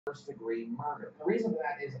first-degree murder. The reason for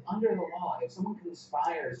that is, under the law, if someone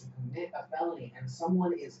conspires to commit a felony and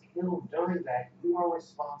someone is killed during that, you are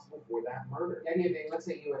responsible for that murder. The idea being, let's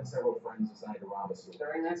say you and several friends decide to rob a store.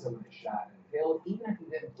 During that, someone is shot and killed. Even if you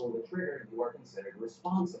didn't pull the trigger, you are considered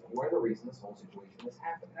responsible. You are the reason this whole situation has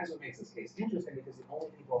happened. And that's what makes this case interesting, because the only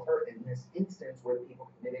people hurt in this instance were the people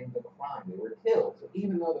committing the crime. They were killed. So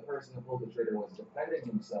even though the person who pulled the trigger was defending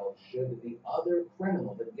himself, should the other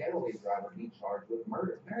criminal, the getaway driver, be charged with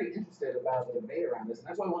murder? Very interested about the debate around this, and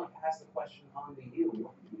that's why I want to pass the question on to you.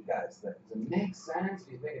 What do you guys think? Does it make sense?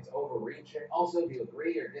 Do you think it's overreaching? Also, do you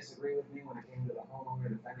agree or disagree with me when it came to the homeowner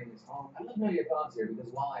defending his home? I'd love to know your thoughts here, because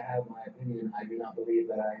while I have my opinion, I do not believe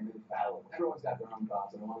that I am infallible. Everyone's got their own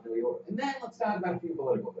thoughts, and I want to know yours. And then let's talk about a few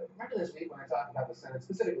political things. Remember this week when I talked about the Senate,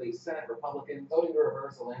 specifically Senate Republicans voting to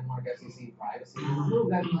reverse a landmark SEC privacy rule?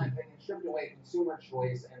 That, in my opinion, stripped away consumer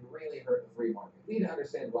choice and really hurt the free market. You need to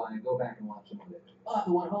understand why, and go back and watch some of it. But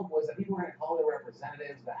the one hope was that people were going to call their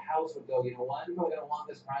representatives, the House would go, you know what, people are going to want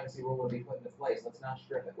this privacy rule to be put into place, let's not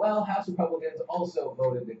strip it. Well, House Republicans also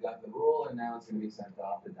voted to gut the rule, and now it's going to be sent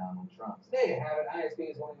off to Donald Trump. So there you have it.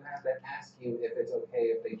 ISPs won't even have to ask you if it's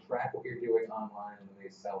okay if they track what you're doing online and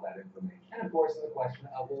they sell that information. And of course, the question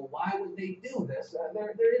of, well, why would they do this?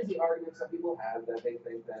 There is the argument some people have that they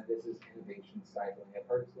think that this is innovation stifling. It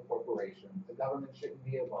hurts the corporation. The government shouldn't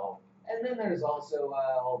be involved. And then there's also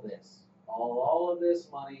all this. All of this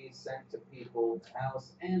money sent to people, the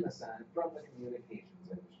House and the Senate, from the communications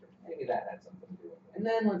industry. Maybe that had something to do with it. And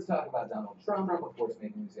then let's talk about Donald Trump. Trump, of course,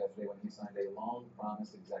 made news yesterday when he signed a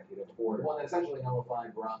long-promised executive order, one that essentially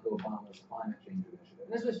nullified Barack Obama's climate change initiative.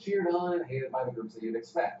 And this was cheered on and hated by the groups that you'd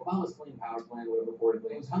expect. Obama's Clean Power Plan would have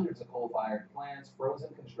reportedly used hundreds of coal-fired plants, frozen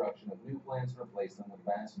construction of new plants, and replaced them with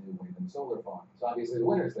vast new wind and solar farms. So obviously the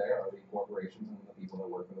winners there are the corporations and the people that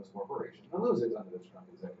work for those corporations. The losers under this Trump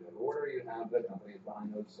executive order, you have the companies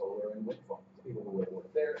behind those solar and wind farms. The people who would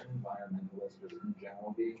work there, and environmentalists just in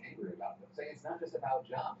general being angry about this. Saying it's not just about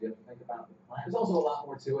jobs, you have to think about the planet. There's also a lot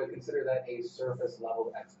more to it. Consider that a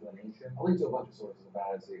surface-level explanation. I'll link to a bunch of sources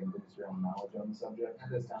about it so you can boost your own knowledge on the subject.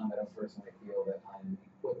 At this time, I don't personally feel that I'm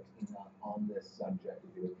equipped enough on this subject to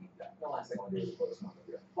do a deep dive. The last thing I want to do is put a smoke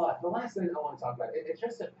here. But the last thing I want to talk about, it's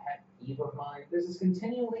just a pet peeve of mine. There's this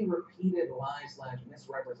continually repeated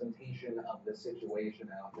lie/misrepresentation of the situation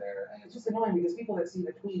out there, and it's just annoying because people that see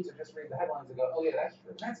the tweets or just read the headlines and go, oh yeah, that's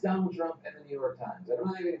true. That's Donald Trump and the New York Times. I'm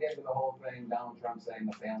not even going to get into the whole thing, Donald Trump saying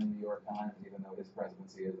the failing New York Times, even though his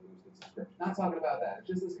presidency is a boosted subscription. Not talking about that. It's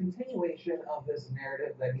just this continuation of this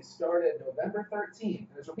narrative that he started November 13th,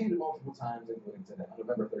 and it's repeated multiple times, including today. On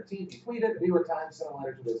November 13th, he tweeted, the New York Times sent a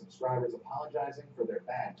letter to their subscribers apologizing for their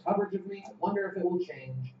bad coverage of me. I wonder if it will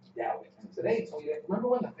change. Doubt it. And today tweeted, remember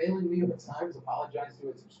when the failing New York Times apologized to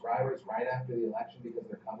its subscribers right after the election because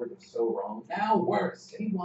their coverage was so wrong? Now worse. He